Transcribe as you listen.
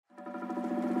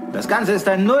Das Ganze ist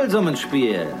ein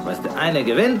Nullsummenspiel. Was der eine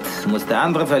gewinnt, muss der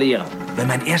andere verlieren. Wenn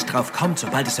man erst drauf kommt,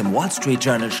 sobald es im Wall Street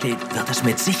Journal steht, wird es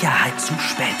mit Sicherheit zu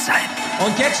spät sein.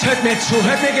 Und jetzt hört mir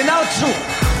genau zu.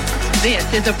 This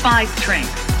is a five train.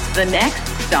 The next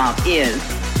stop is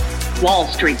Wall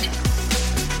Street.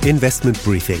 Investment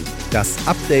Briefing, das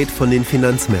Update von den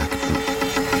Finanzmärkten.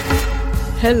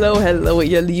 Hello,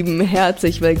 ihr Lieben.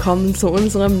 Herzlich willkommen zu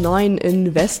unserem neuen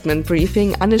Investment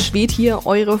Briefing. Anne Schwedt hier,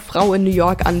 eure Frau in New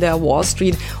York an der Wall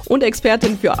Street und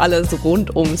Expertin für alles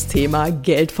rund ums Thema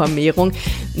Geldvermehrung.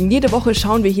 Jede Woche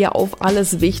schauen wir hier auf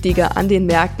alles Wichtige an den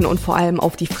Märkten und vor allem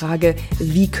auf die Frage,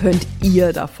 wie könnt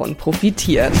ihr davon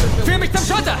profitieren? Führ mich zum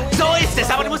Schotter! So ist es,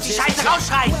 aber du musst die Scheiße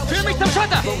rausschreien. Führ mich zum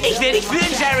Schotter! Ich will dich fühlen,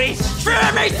 Jerry.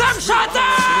 Führ mich zum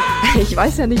Schotter! Ich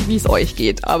weiß ja nicht, wie es euch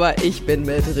geht, aber ich bin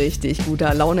mit richtig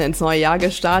guter Laune ins neue Jahr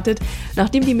gestartet.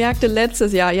 Nachdem die Märkte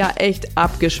letztes Jahr ja echt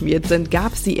abgeschmiert sind,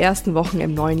 gab es die ersten Wochen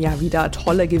im neuen Jahr wieder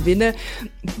tolle Gewinne,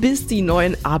 bis die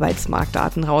neuen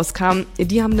Arbeitsmarktdaten rauskamen.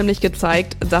 Die haben nämlich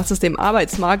gezeigt, dass es dem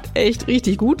Arbeitsmarkt echt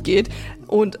richtig gut geht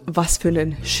und was für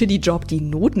einen shitty Job die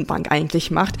Notenbank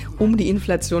eigentlich macht, um die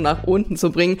Inflation nach unten zu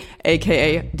bringen,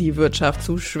 aka die Wirtschaft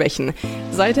zu schwächen.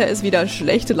 Seither ist wieder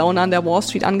schlechte Laune an der Wall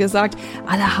Street angesagt.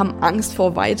 Alle haben Angst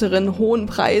vor weiteren hohen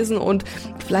Preisen und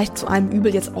vielleicht zu einem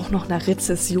Übel jetzt auch noch einer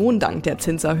Rezession dank der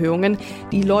Zinserhöhungen.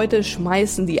 Die Leute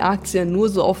schmeißen die Aktien nur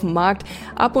so auf den Markt.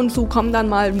 Ab und zu kommen dann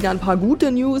mal wieder ein paar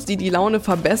gute News, die Laune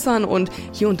verbessern und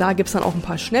hier und da gibt's dann auch ein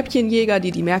paar Schnäppchenjäger,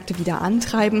 die Märkte wieder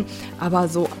antreiben. Aber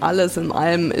so alles in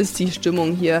allem ist die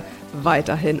Stimmung hier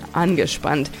weiterhin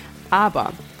angespannt.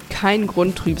 Aber kein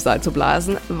Grund, Trübsal zu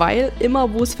blasen, weil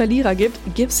immer wo es Verlierer gibt,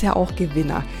 gibt's ja auch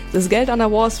Gewinner. Das Geld an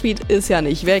der Wall Street ist ja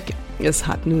nicht weg, es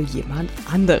hat nur jemand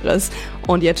anderes.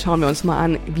 Und jetzt schauen wir uns mal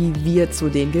an, wie wir zu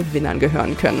den Gewinnern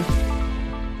gehören können.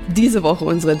 Diese Woche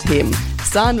unsere Themen.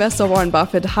 Star-Investor Warren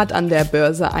Buffett hat an der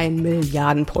Börse ein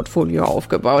Milliardenportfolio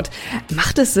aufgebaut.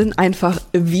 Macht es Sinn, einfach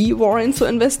wie Warren zu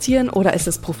investieren oder ist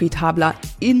es profitabler,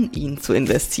 in ihn zu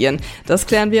investieren? Das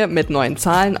klären wir mit neuen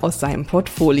Zahlen aus seinem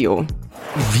Portfolio.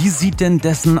 Wie sieht denn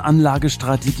dessen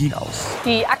Anlagestrategie aus?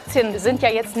 Die Aktien sind ja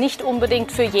jetzt nicht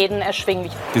unbedingt für jeden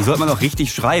erschwinglich. Den sollte man auch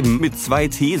richtig schreiben mit 2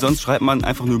 T, sonst schreibt man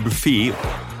einfach nur Buffet.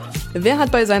 Wer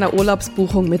hat bei seiner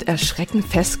Urlaubsbuchung mit Erschrecken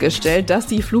festgestellt, dass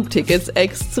die Flugtickets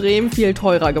extrem viel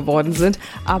teurer geworden sind?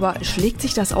 Aber schlägt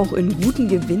sich das auch in guten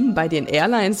Gewinnen bei den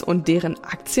Airlines und deren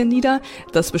Aktien nieder?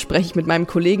 Das bespreche ich mit meinem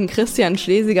Kollegen Christian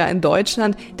Schlesiger in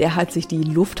Deutschland. Der hat sich die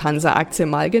Lufthansa-Aktie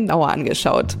mal genauer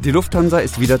angeschaut. Die Lufthansa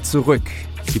ist wieder zurück.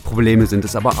 Die Probleme sind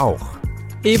es aber auch.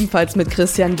 Ebenfalls mit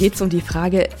Christian geht es um die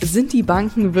Frage, sind die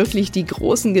Banken wirklich die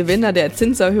großen Gewinner der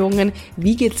Zinserhöhungen?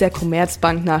 Wie geht's der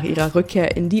Commerzbank nach ihrer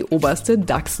Rückkehr in die oberste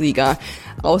DAX-Liga?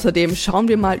 Außerdem schauen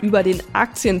wir mal über den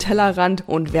Aktientellerrand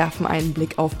und werfen einen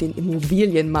Blick auf den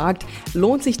Immobilienmarkt.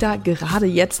 Lohnt sich da gerade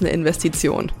jetzt eine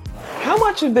Investition? How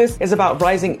much of this is about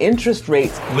rising interest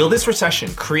rates? Will this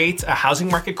recession create a housing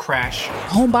market crash?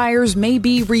 Homebuyers may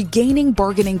be regaining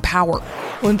bargaining power.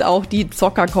 Und auch die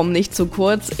Zocker kommen nicht zu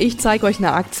kurz. Ich zeige euch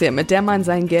eine Aktie, mit der man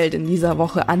sein Geld in dieser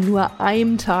Woche an nur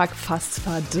einem Tag fast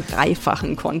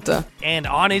verdreifachen konnte.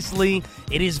 And honestly,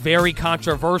 it is very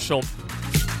controversial.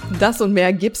 Das und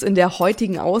mehr gibt's in der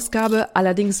heutigen Ausgabe,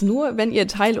 allerdings nur, wenn ihr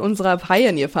Teil unserer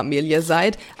Pioneer-Familie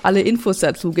seid. Alle Infos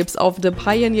dazu gibt's auf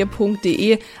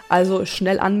thepioneer.de, also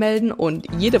schnell anmelden und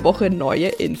jede Woche neue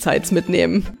Insights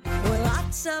mitnehmen.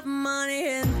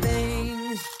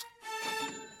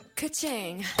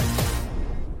 Ka-ching.